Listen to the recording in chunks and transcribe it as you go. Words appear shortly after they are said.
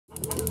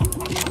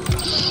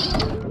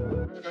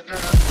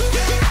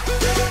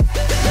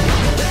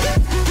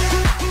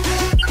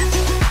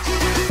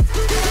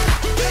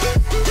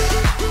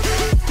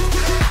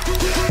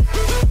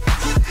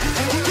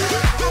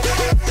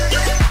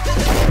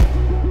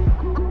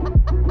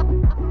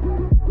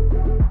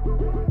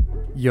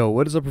Yo,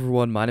 what is up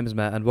everyone, my name is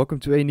Matt and welcome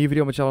to a new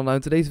video on my channel. Now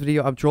in today's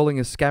video I'm trolling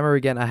a scammer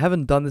again. I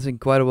haven't done this in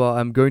quite a while.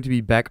 I'm going to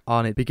be back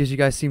on it because you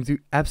guys seem to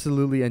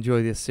absolutely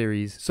enjoy this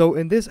series. So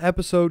in this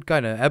episode, I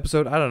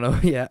don't know,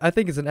 yeah, I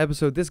think it's an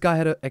episode. This guy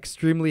had an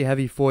extremely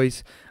heavy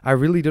voice. I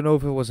really don't know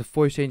if it was a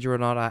voice changer or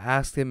not. I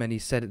asked him and he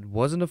said it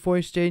wasn't a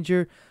voice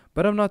changer,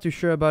 but I'm not too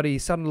sure about it. He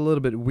sounded a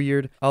little bit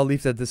weird. I'll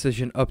leave that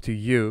decision up to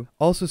you.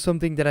 Also,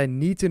 something that I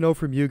need to know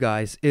from you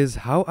guys is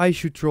how I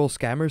should troll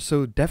scammers.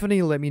 So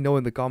definitely let me know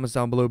in the comments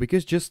down below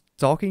because just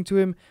talking to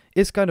him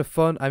is kind of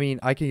fun. I mean,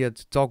 I can get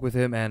to talk with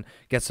him and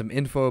get some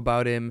info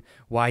about him,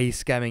 why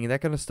he's scamming and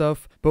that kind of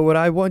stuff. But what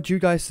I want you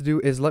guys to do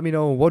is let me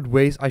know in what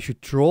ways I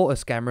should troll a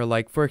scammer.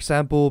 Like, for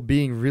example,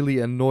 being really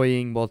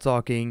annoying while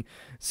talking,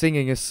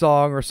 singing a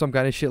song or some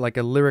kind of shit like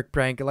a lyric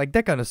prank, like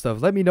that kind of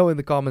stuff. Let me know in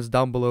the comments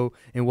down below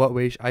in what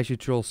ways I should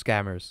troll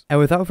scammers. And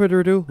without further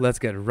ado, let's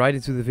get right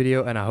into the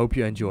video and I hope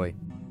you enjoy.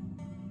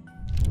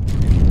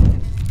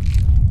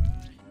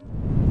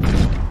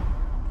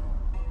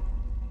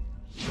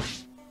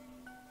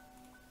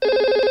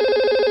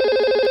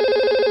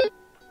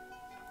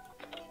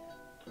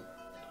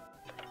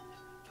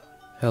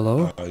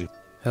 Hello? Hi.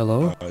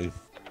 Hello? Hi.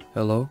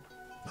 Hello?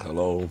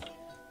 Hello.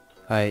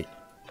 Hi.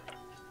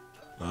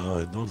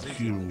 I don't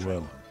hear you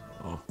well.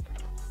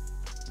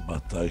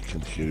 But I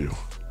can hear you.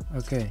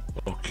 Okay.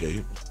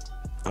 Okay.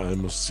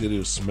 I'm a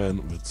serious man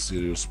with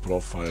serious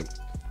profile.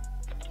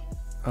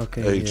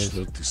 Okay. Age Yes.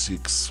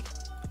 36.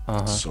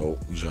 Uh-huh. So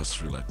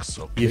just relax,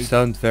 okay? You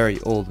sound very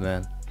old,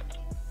 man.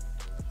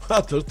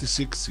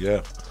 36,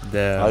 yeah. I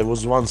Damn.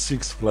 was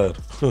 1-6 player.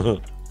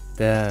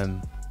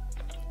 Damn.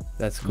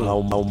 That's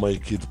cool. Now my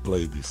kid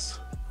play this.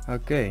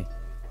 Okay.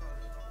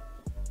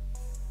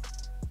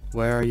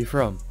 Where are you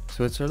from?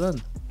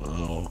 Switzerland?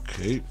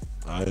 Okay.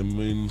 I'm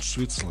in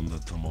Switzerland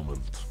at the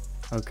moment.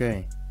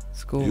 Okay.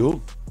 It's cool.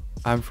 You?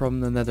 I'm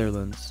from the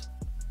Netherlands.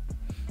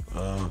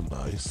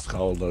 Nice. How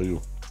old are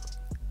you?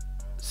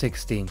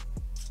 16.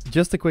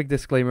 Just a quick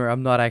disclaimer,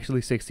 I'm not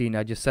actually 16.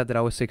 I just said that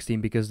I was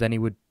 16 because then he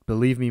would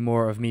believe me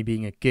more of me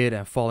being a kid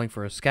and falling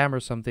for a scam or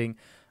something.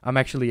 I'm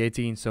actually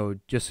 18, so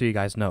just so you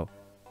guys know.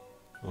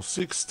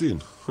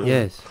 16.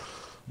 Yes.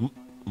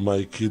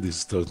 My kid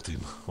is 13,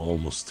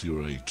 almost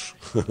your age.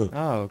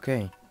 Oh,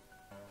 okay.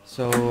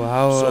 So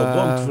how... So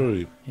don't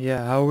worry,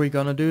 Yeah, how are we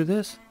gonna do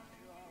this?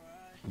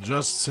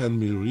 just send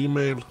me your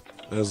email.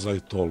 As I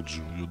told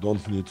you, you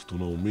don't need to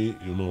know me,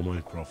 you know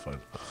my profile.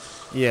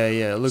 Yeah,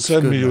 it looks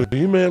Send good. me your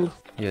man. email,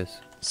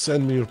 Yes.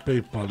 send me your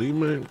PayPal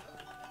email.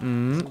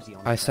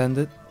 I send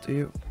it to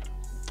you.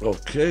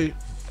 Okay,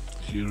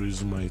 here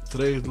is my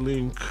trade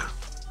link.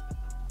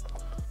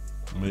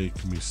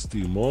 Make me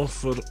Steam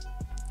offer,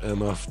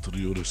 and after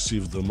you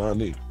receive the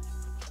money,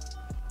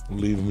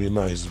 leave me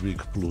nice big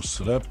plus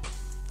rep,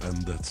 and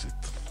that's it.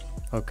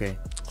 Okay.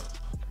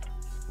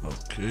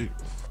 Okay,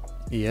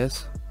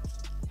 Yes.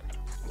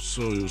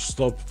 so you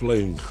stop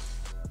playing.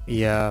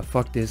 Yeah,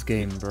 fuck this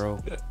game, bro.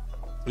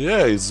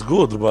 Yeah, it's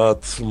good,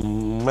 but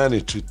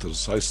many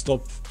cheaters. I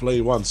stopped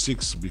play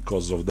 1.6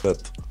 because of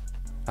that.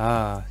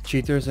 Ah,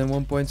 cheaters in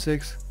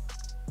 1.6?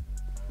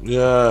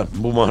 Yeah,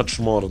 much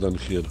more than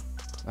here.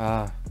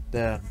 Ah,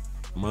 damn.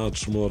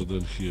 Much more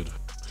than here.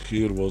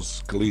 Here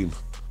was clean.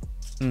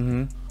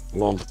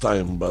 Long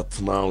time,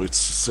 but now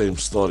it's the same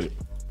story.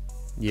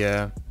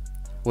 Yeah.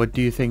 What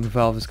do you think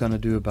Valve is gonna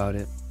do about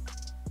it?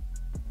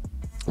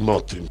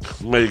 Nothing.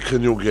 Make a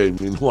new game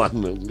in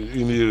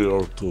in a year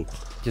or two.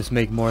 Just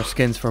make more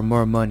skins for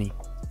more money.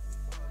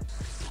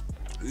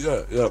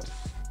 Yeah.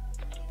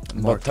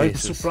 More But I'm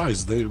cases.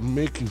 surprised they're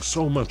making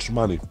so much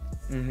money.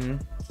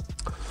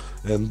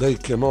 And they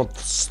cannot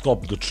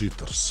stop the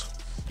cheaters,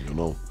 you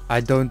know. I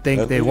don't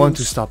think And they want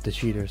to means- stop the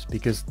cheaters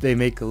because they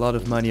make a lot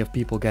of money of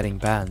people getting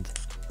banned.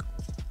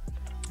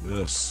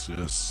 Yes,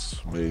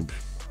 maybe.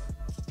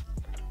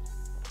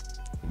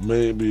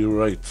 Maybe you're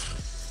right.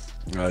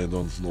 I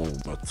don't know,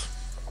 but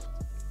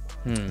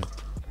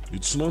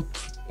it's not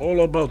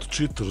all about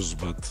cheaters,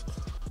 but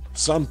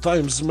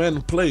sometimes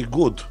men play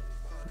good.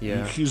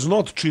 Yeah. He's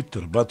not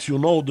cheater, but you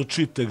know the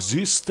cheat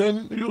exists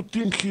and you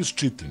think he's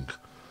cheating.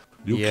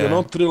 You Yeah.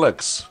 cannot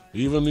relax,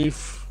 even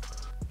if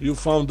you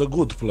found a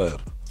good player.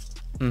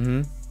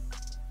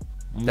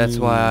 That's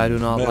why I do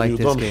not Man, like you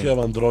this don't game. have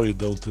Android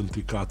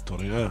Authenticator,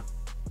 yeah?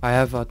 I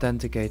have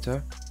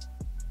Authenticator.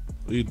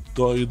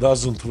 It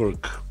doesn't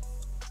work.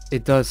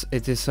 It does.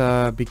 It is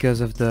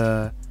because of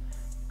the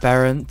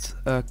parent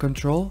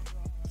control.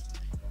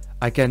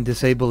 I can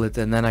disable it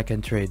and then I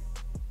can trade.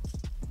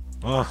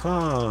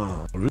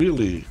 Aha,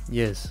 really?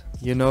 Yes.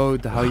 You know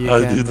how you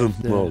I can...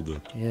 didn't know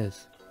that.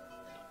 Yes.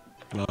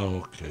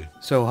 Okay.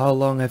 So how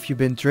long have you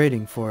been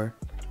trading for?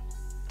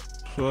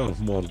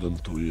 More than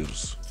 2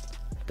 years.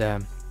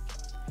 Damn.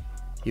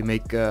 You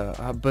make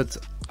but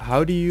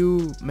how do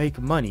you make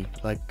money?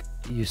 Like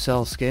you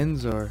sell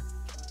skins or?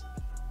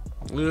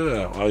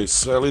 Yeah, I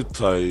sell it,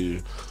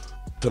 I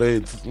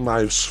trade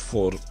knives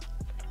for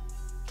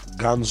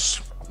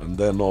guns and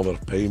then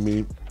overpay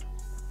me.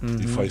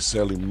 If I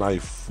sell him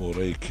knife for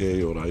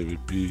AK or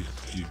IVP,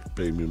 he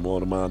pay me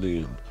more money.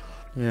 And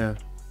Yeah.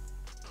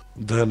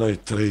 Then I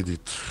trade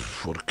it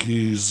for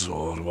keys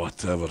or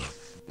whatever.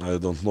 I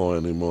don't know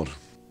anymore.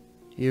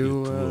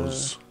 You, It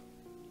was...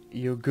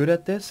 you good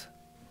at this?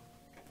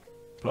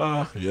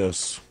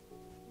 Yes.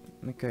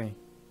 Okay.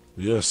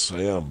 Yes,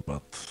 I am,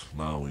 but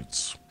now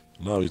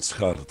it's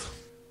hard,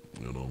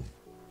 you know.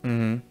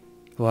 Mm-hmm.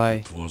 Why?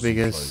 It wasn't like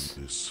Because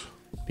this.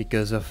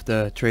 because of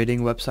the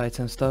trading websites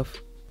and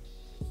stuff?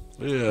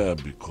 Yeah,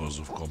 because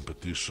of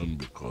competition,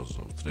 because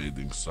of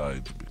trading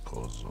side,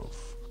 because of...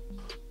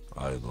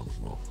 I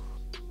don't know.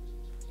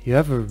 You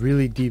have a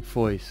really deep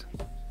voice.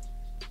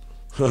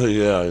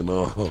 Yeah, I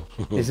know.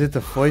 Is it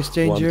a voice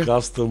changer?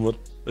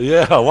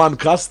 One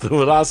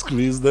customer asked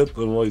me, is that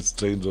a voice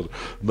changer?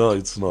 No,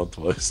 it's not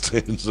voice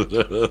changer.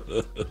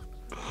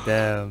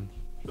 Damn.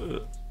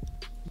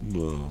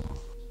 No,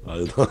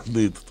 I don't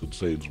need to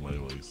change my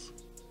voice.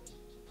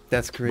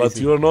 That's crazy. But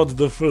you're not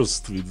the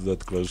first with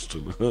that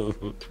question.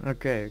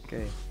 Okay,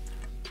 okay.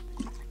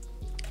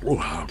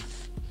 Ooh,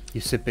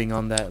 You sipping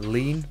on that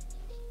lean?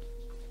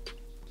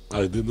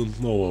 I didn't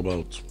know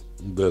about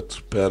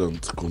that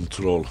parent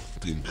control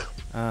thing.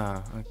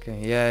 Ah, okay.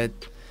 Yeah,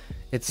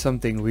 it's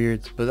something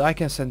weird, but I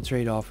can send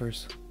trade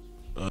offers.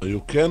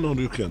 You can or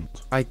you can't?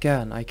 I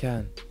can.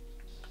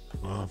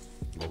 Ah,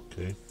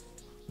 okay.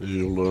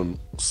 You learn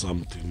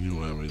something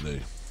new every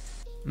day.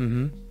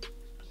 Mm-hmm.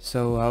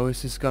 So how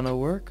is this gonna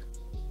work?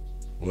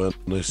 When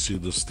I see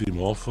the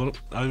Steam offer,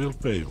 I will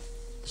pay you.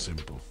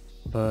 Simple.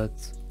 But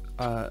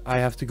I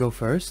have to go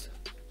first?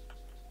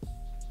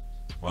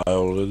 I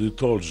already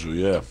told you,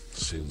 yeah,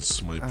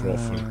 since my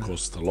profile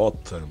costs a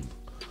lot and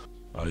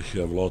I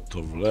have a lot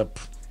of rep.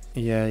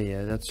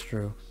 Yeah, that's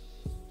true.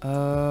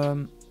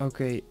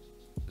 Okay.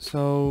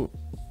 So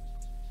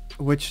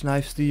which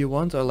knives do you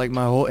want, or like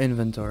my whole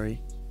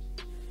inventory?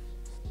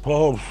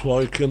 Oh,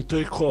 I can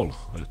take all,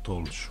 I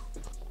told you.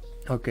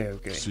 Okay.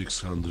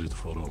 600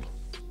 for all.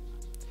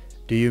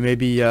 Do you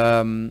maybe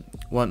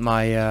want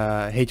my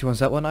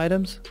H1Z1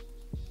 items?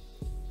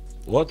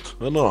 What?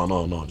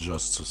 No,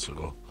 just a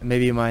second.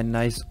 Maybe my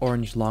nice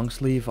orange long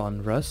sleeve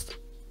on rust?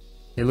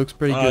 It looks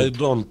pretty I good.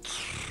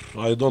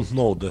 don't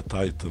know that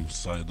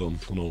items, I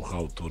don't know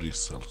how to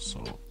resell,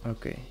 so...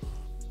 Okay.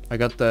 I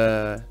got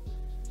the...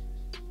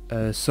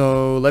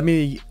 so let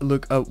me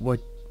look up what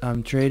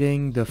I'm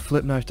trading. The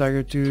flip knife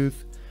tiger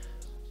tooth,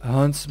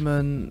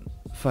 Huntsman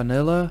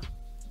vanilla,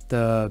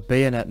 the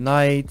bayonet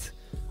knight,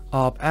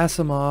 Op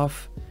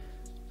Asimov,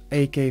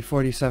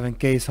 AK-47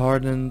 case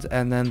hardened,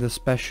 and then the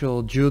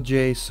special Jewel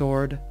J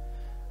sword,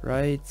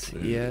 right?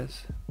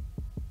 Yes,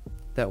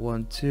 that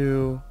one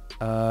too.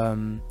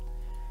 And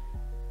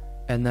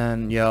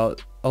then yeah,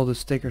 all the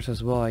stickers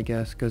as well, I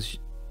guess, because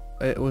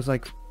it was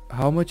like,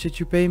 how much did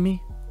you pay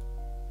me?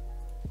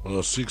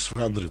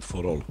 600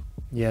 for all.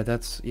 Yeah,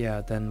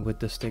 then with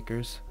the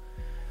stickers.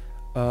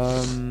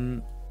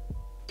 And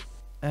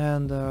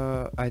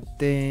I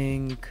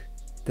think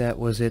that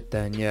was it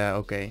then. Yeah,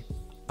 okay.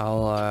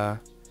 I'll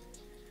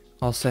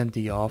send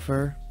the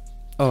offer.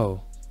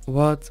 Oh,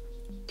 what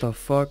the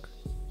fuck?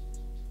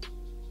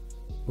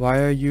 Why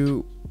are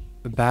you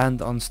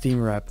banned on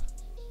Steam Rep?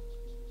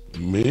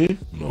 Me?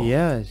 No.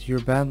 Yes,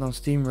 you're banned on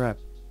Steam Rep.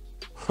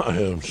 I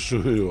am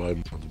sure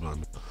I'm not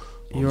banned.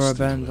 You are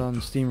banned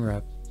on Steam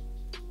Rep.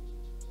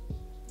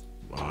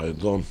 I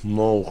don't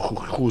know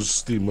whose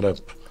Steam rep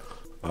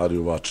are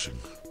you watching,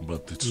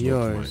 but it's not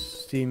Your mine.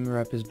 Steam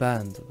Rep is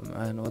banned,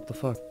 man. What the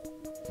fuck?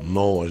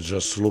 No, I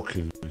just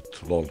looking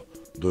it, lol.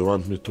 Do you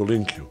want me to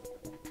link you?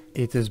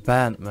 It is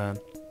banned, man.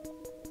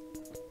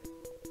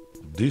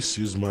 This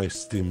is my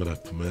Steam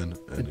rep, man.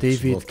 And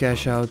David it's not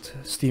Cash banned. Out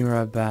Steam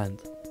Rep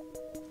banned.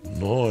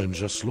 No, I'm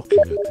just looking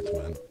at it,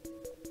 man.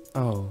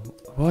 Oh,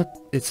 what?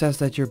 It says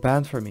that you're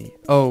banned for me.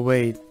 Oh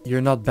wait,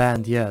 you're not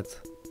banned yet.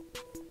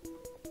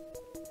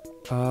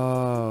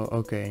 Oh,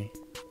 okay.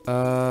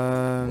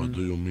 What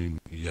do you mean,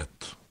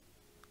 yet?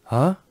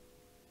 Huh?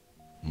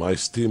 My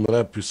Steam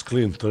rep is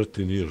clean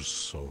 13 years,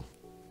 so...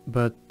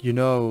 But you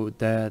know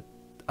that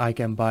I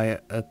can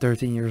buy a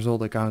 13 years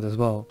old account as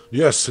well.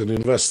 Yes, and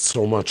invest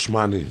so much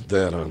money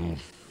there and...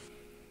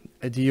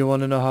 Do you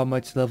want to know how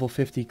much level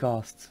 50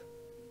 costs?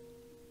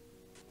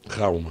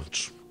 How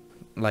much?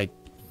 Like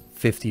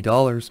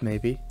 $50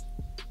 maybe.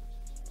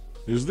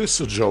 Is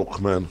this a joke,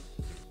 man?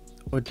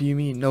 What do you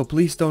mean? No,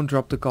 please don't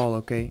drop the call,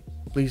 okay?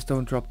 Please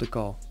don't drop the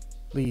call.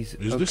 Please.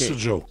 Is this a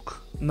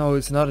joke? No,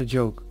 it's not a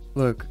joke.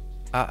 Look,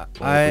 I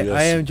yes,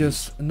 am it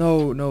just...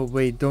 No,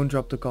 wait, don't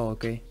drop the call,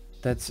 okay?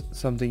 That's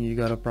something you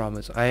gotta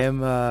promise.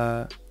 I'm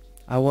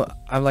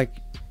like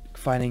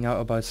finding out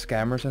about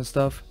scammers and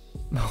stuff.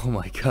 Oh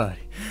my god.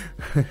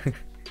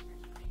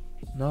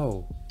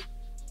 No.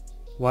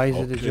 Why is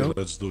it a joke?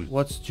 Let's do it.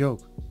 What's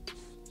joke?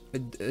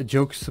 A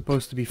joke's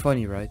supposed to be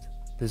funny, right?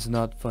 This is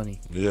not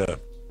funny. Yeah,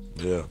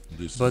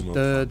 this But is not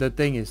the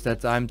thing is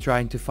that I'm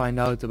trying to find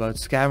out about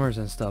scammers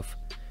and stuff.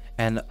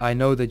 And I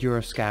know that you're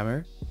a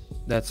scammer.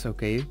 That's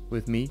okay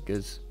with me,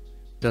 because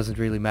it doesn't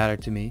really matter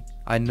to me.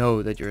 I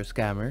know that you're a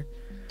scammer.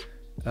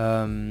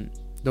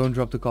 Don't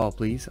drop the call,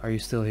 please. Are you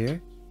still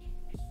here?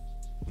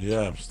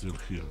 Yeah, I'm still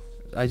here.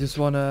 I just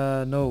want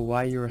to know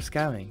why you're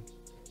scamming.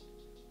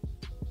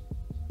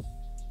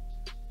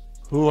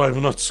 Oh,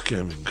 I'm not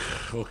scamming.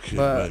 Okay,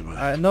 But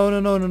bye-bye.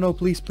 no,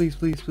 please,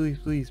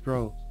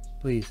 bro,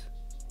 please,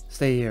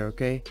 stay here,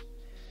 okay?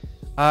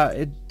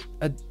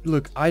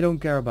 Look, I don't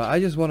care about. I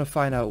just want to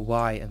find out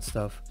why and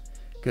stuff,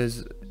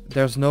 because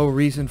there's no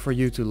reason for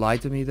you to lie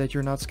to me that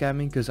you're not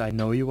scamming, because I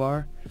know you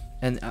are,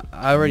 and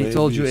I already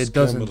told you it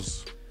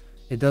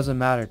doesn't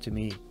matter to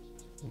me.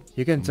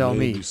 You can tell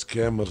Maybe me.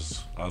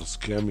 scammers are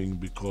scamming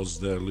because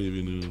they're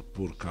living in a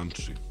poor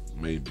country.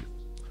 Maybe.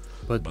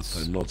 But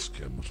I'm not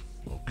scammer.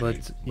 Okay,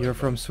 but you're bye-bye.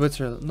 from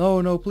Switzerland.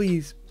 No,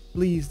 please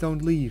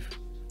don't leave.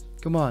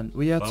 Come on,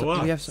 we have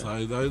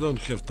I don't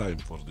have time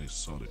for this,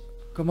 sorry.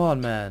 Come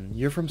on, man.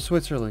 You're from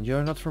Switzerland.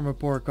 You're not from a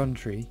poor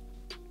country.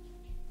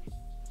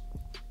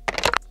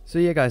 So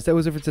yeah guys, that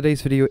was it for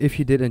today's video. If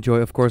you did enjoy,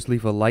 of course,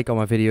 leave a like on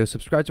my video,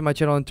 subscribe to my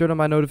channel, and turn on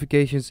my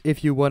notifications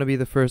if you want to be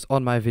the first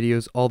on my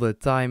videos all the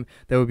time.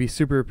 That would be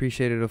super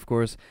appreciated, of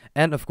course.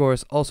 And of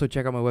course, also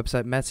check out my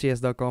website,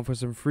 MattCS.com, for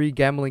some free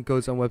gambling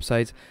codes on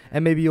websites,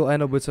 and maybe you'll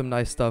end up with some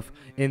nice stuff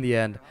in the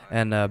end.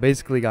 And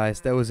basically guys,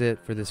 that was it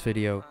for this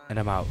video, and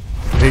I'm out.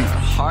 Peace.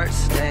 Heart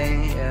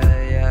stain,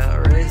 yeah,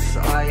 wrist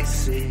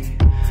icy.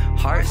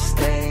 Heart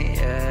stain,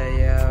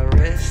 yeah,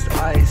 wrist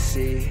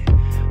icy.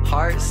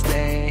 Heart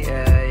stain,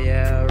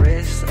 yeah,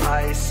 wrist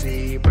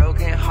icy.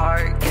 Broken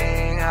heart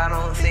gang, I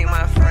don't think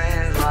my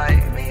friends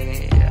like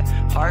me.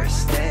 Yeah. Heart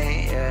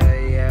stain,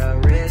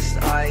 yeah, wrist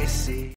icy.